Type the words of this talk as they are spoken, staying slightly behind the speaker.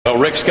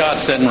Rick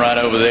Scott's sitting right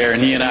over there,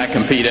 and he and I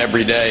compete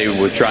every day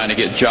with trying to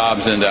get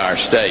jobs into our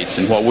states.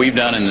 And what we've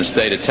done in the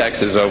state of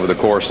Texas over the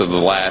course of the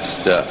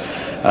last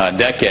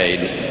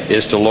decade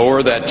is to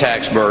lower that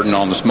tax burden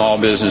on the small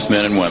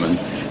businessmen and women,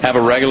 have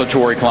a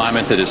regulatory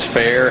climate that is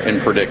fair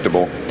and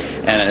predictable,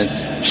 and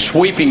a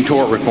sweeping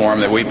tort reform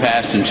that we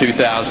passed in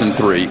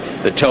 2003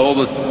 that told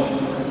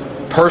the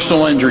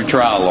personal injury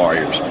trial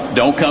lawyers,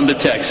 don't come to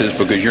Texas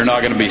because you're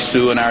not going to be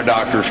suing our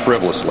doctors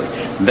frivolously.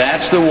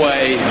 That's the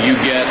way you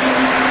get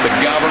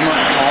the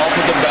government off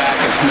of the back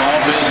of small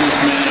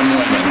businessmen and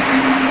women,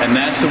 and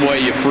that's the way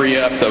you free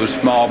up those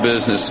small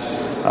business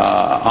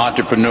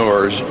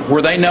entrepreneurs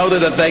where they know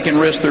that they can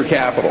risk their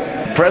capital.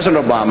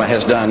 President Obama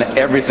has done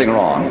everything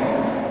wrong.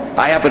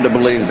 I happen to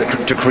believe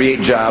that to create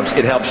jobs,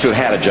 it helps to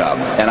have had a job,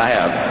 and I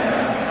have.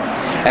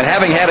 And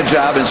having had a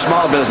job in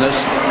small business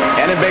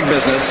and in big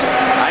business,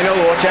 I know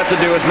what you have to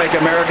do is make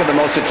America the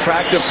most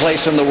attractive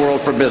place in the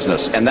world for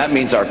business. And that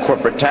means our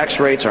corporate tax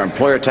rates, our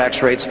employer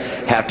tax rates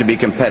have to be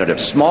competitive.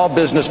 Small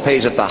business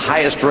pays at the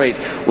highest rate.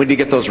 We need to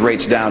get those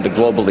rates down to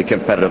globally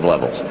competitive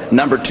levels.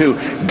 Number two,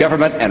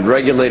 government and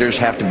regulators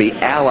have to be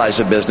allies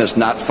of business,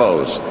 not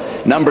foes.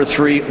 Number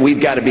three, we've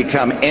got to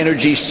become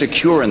energy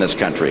secure in this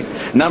country.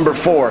 Number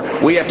four,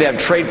 we have to have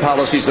trade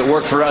policies that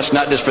work for us,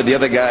 not just for the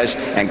other guys,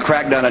 and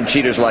crack down on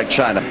cheaters like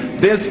China.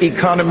 This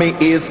economy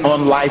is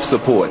on life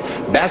support.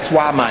 That's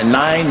why my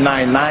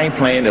 999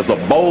 plan is a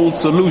bold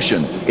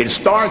solution. It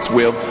starts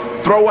with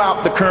throw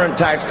out the current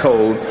tax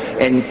code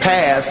and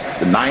pass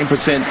the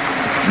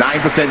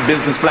 9%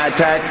 business flat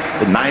tax,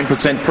 the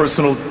 9%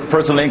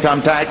 personal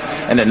income tax,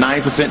 and the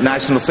 9%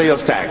 national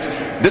sales tax.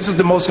 This is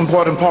the most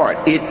important part.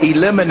 It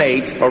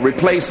eliminates or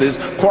replaces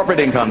corporate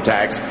income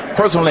tax,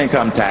 personal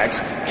income tax,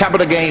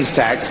 capital gains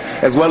tax,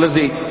 as well as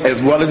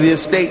the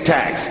estate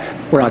tax.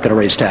 We're not going to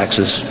raise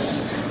taxes.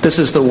 This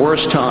is the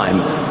worst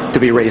time to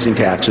be raising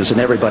taxes,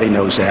 and everybody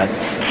knows that.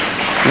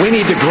 We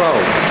need to grow.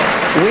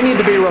 We need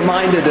to be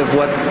reminded of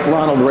what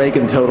Ronald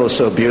Reagan told us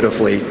so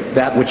beautifully,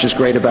 that which is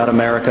great about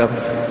America,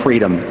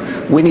 freedom.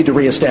 We need to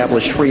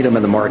reestablish freedom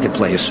in the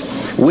marketplace.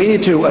 We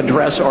need to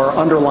address our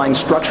underlying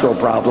structural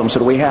problems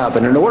that we have,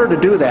 and in order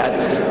to do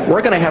that,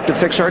 we're going to have to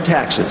fix our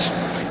taxes.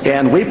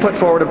 And we put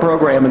forward a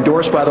program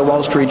endorsed by the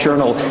Wall Street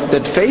Journal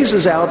that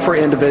phases out for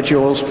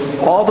individuals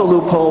all the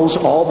loopholes,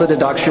 all the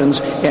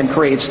deductions, and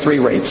creates three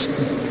rates,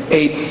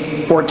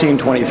 8, 14,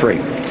 23.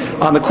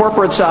 On the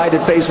corporate side,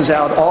 it phases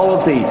out all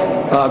of the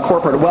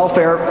corporate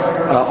welfare,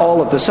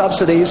 all of the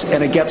subsidies,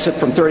 and it gets it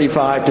from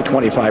 35 to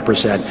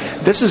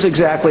 25%. This is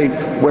exactly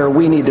where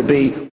we need to be.